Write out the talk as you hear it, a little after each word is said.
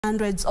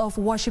Hundreds of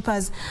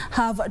worshippers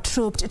have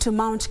trooped to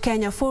Mount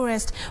Kenya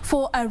Forest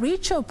for a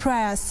ritual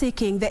prayer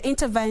seeking the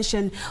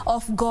intervention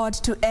of God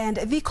to end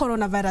the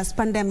coronavirus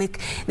pandemic.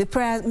 The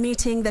prayer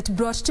meeting that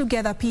brought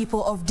together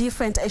people of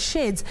different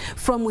shades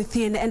from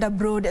within and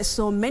abroad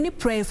saw many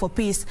pray for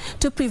peace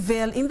to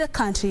prevail in the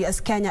country as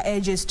Kenya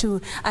edges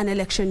to an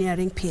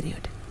electioneering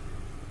period.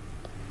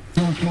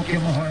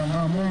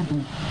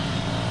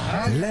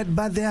 Led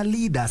by their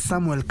leader,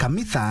 Samuel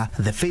Kamitha,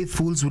 the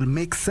faithfuls will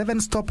make 7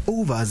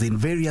 stopovers in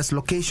various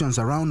locations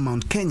around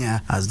Mount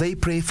Kenya as they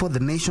pray for the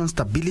nation's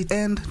stability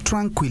and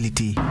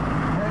tranquility.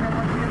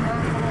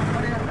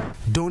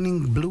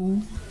 Donning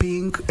blue,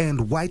 pink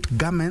and white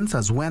garments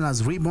as well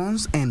as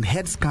ribbons and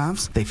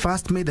headscarves, they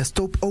first made a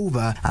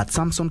stopover at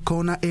Samson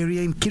Corner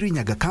area in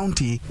Kirinyaga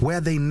County, where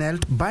they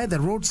knelt by the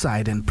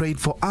roadside and prayed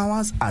for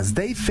hours as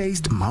they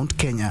faced Mount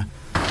Kenya.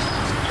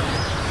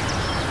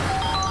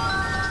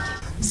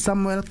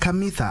 Samuel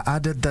Kamitha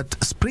added that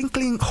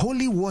sprinkling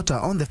holy water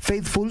on the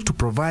faithful to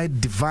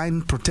provide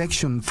divine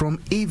protection from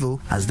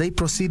evil as they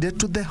proceeded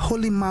to the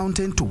holy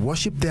mountain to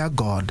worship their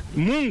God.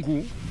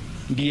 Mungu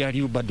ndiye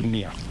aliumba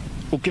dunia.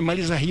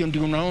 Ukimaliza hiyo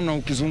ndio unaona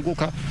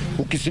ukizunguka,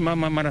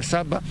 ukisimama mara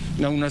 7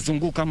 na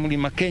unazunguka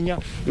mlima Kenya,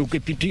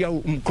 ukipitia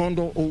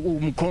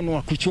mkono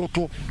wa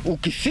kushoto,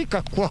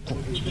 ukifika kwako.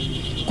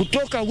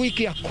 Kutoka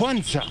wiki ya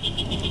kwanza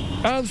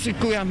au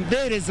siku ya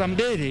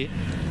mbele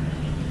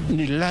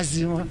ni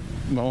lazima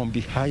maombi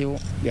hayo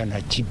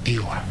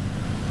yanajibiwa,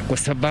 kwa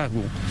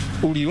sababu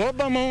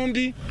uliomba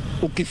maombi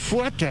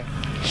ukifuata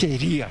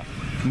sheria.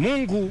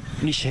 Mungu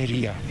ni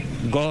sheria.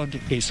 God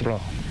is law.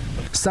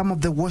 Some of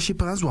the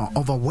worshippers were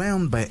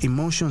overwhelmed by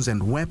emotions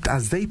and wept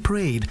as they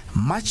prayed,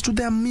 much to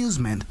the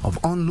amusement of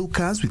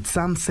onlookers, with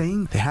some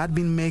saying they had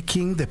been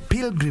making the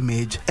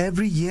pilgrimage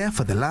every year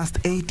for the last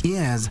 8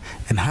 years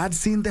and had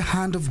seen the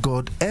hand of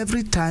God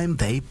every time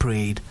they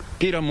prayed.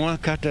 Kila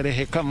mwaka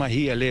tarehe kama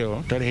hii ya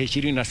leo, tarehe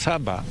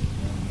 27,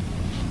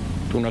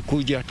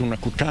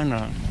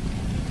 tunakutana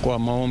kwa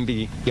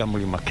maombi ya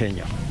mlima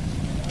Kenya.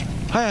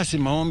 Haya si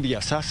maombi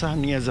ya sasa,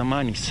 ni ya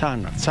zamani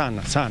sana.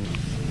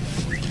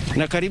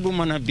 Na karibu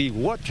manabii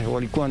wote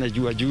walikuwa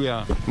wanajua juu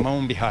ya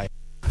maombi haya.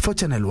 For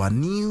Channel 1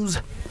 News,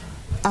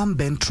 I'm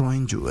Ben Troy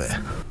Njue.